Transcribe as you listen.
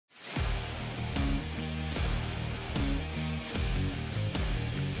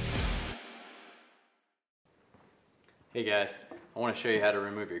Hey guys, I want to show you how to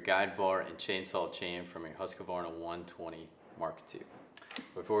remove your guide bar and chainsaw chain from your Husqvarna 120 Mark II.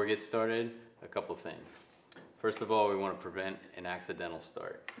 Before we get started, a couple things. First of all, we want to prevent an accidental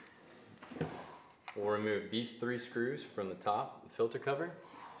start. We'll remove these 3 screws from the top, the filter cover,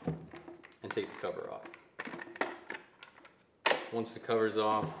 and take the cover off. Once the cover is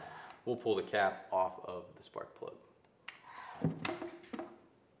off, we'll pull the cap off of the spark plug.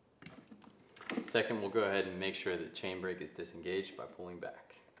 Second, we'll go ahead and make sure that the chain brake is disengaged by pulling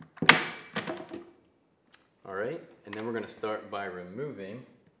back. Alright, and then we're going to start by removing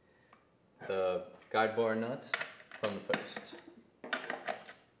the guide bar nuts from the post.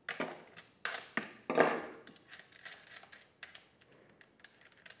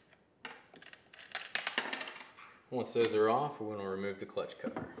 Once those are off, we're going to remove the clutch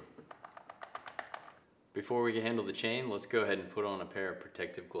cover. Before we can handle the chain, let's go ahead and put on a pair of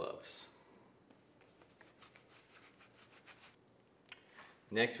protective gloves.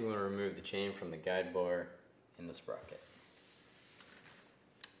 Next, we want to remove the chain from the guide bar and the sprocket.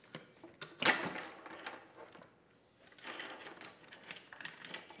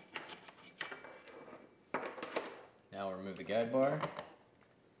 Now we'll remove the guide bar,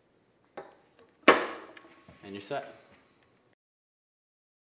 and you're set.